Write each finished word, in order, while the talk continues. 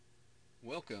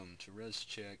Welcome to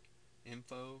ResCheck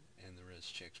Info and the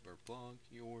ResChecksburg blog,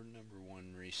 your number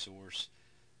one resource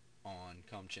on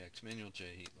Comcheck's manual J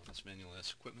heat loss, manual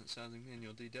S equipment sizing,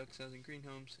 manual D duct sizing, green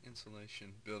homes,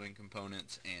 insulation, building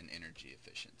components, and energy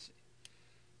efficiency.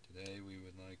 Today we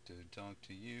would like to talk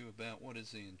to you about what is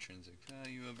the intrinsic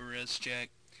value of a ResCheck.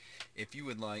 If you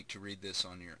would like to read this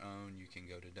on your own, you can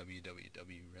go to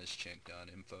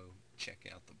www.rescheck.info. Check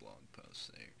out the blog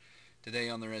post there. Today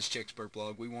on the ResChecksburg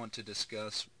blog, we want to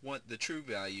discuss what the true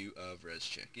value of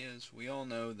ResCheck is. We all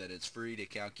know that it's free to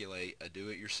calculate a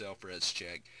do-it-yourself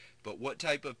ResCheck, but what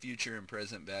type of future and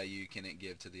present value can it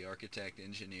give to the architect,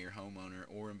 engineer, homeowner,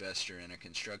 or investor in a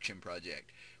construction project?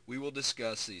 We will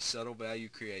discuss the subtle value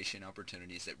creation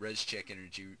opportunities that ResCheck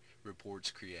Energy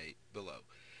reports create below.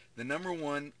 The number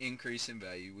one increase in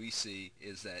value we see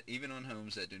is that even on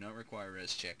homes that do not require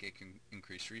ResCheck, it can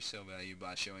increase resale value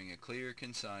by showing a clear,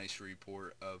 concise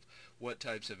report of what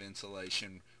types of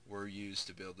insulation were used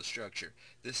to build the structure.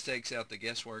 This takes out the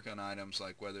guesswork on items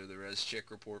like whether the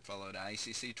ResCheck report followed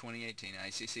ICC 2018,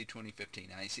 ICC 2015,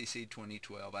 ICC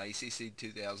 2012, ICC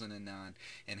 2009,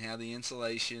 and how the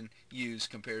insulation used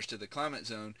compares to the climate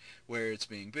zone where it's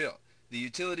being built. The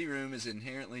utility room is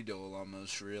inherently dull on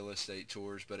most real estate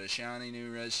tours, but a shiny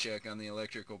new ResCheck on the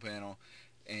electrical panel,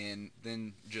 and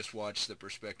then just watch the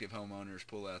prospective homeowners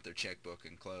pull out their checkbook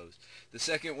and close. The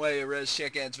second way a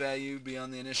ResCheck adds value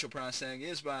beyond the initial price tag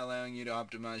is by allowing you to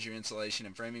optimize your insulation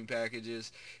and framing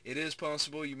packages. It is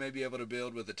possible you may be able to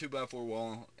build with a 2x4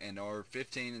 wall and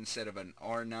R15 instead of an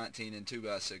R19 and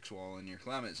 2x6 wall in your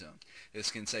climate zone.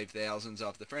 This can save thousands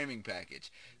off the framing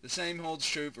package. The same holds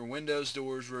true for windows,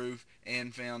 doors, roof,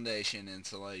 and foundation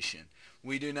insulation.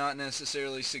 We do not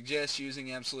necessarily suggest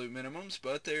using absolute minimums,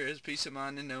 but there is peace of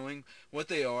mind in knowing what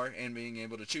they are and being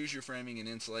able to choose your framing and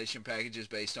insulation packages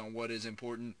based on what is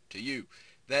important to you.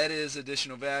 That is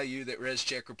additional value that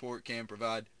ResCheck Report can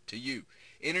provide to you.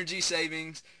 Energy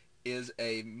savings is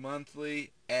a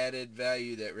monthly added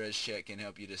value that ResCheck can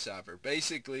help you decipher.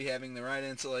 Basically, having the right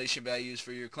insulation values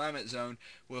for your climate zone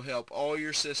will help all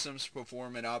your systems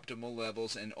perform at optimal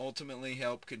levels and ultimately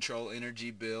help control energy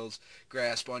bills,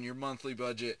 grasp on your monthly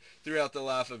budget throughout the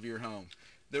life of your home.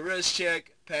 The ResCheck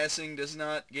passing does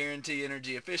not guarantee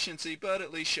energy efficiency, but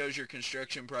at least shows your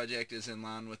construction project is in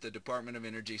line with the Department of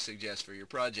Energy suggests for your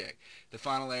project. The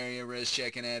final area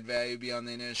ResCheck can add value beyond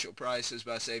the initial price is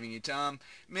by saving you time.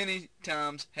 Many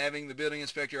times, having the building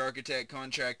inspector, architect,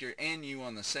 contractor, and you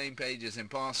on the same page is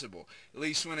impossible. At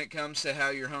least when it comes to how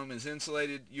your home is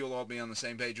insulated, you'll all be on the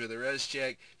same page with a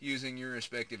ResCheck using your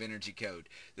respective energy code.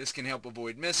 This can help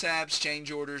avoid mishaps, change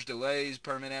orders, delays,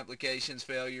 permit applications,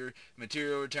 failure,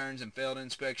 material returns, and failed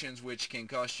inspections, which can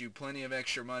cost you plenty of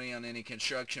extra money on any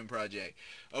construction project.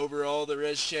 Overall, the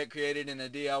ResCheck created in a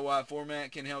DIY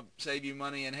format can help save you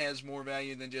money and has more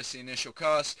value than just the initial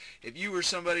cost. If you or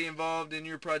somebody involved in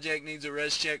your project needs a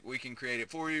ResCheck, we can create it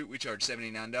for you. We charge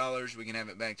 $79. We can have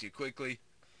it back to you quickly.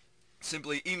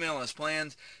 Simply email us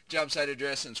plans, job site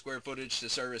address, and square footage to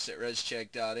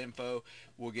service@rescheck.info.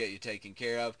 We'll get you taken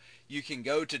care of. You can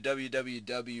go to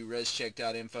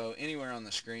www.rescheck.info. Anywhere on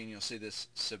the screen, you'll see this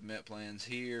submit plans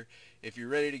here. If you're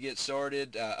ready to get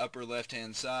started, upper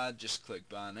left-hand side, just click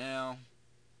Buy Now.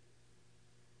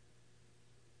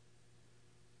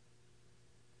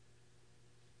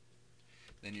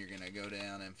 Then you're going to go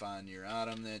down and find your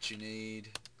item that you need.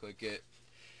 Click it.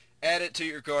 Add it to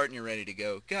your cart and you're ready to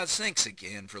go. Guys, thanks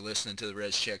again for listening to the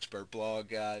ResChecksburg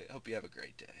blog. I hope you have a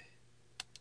great day.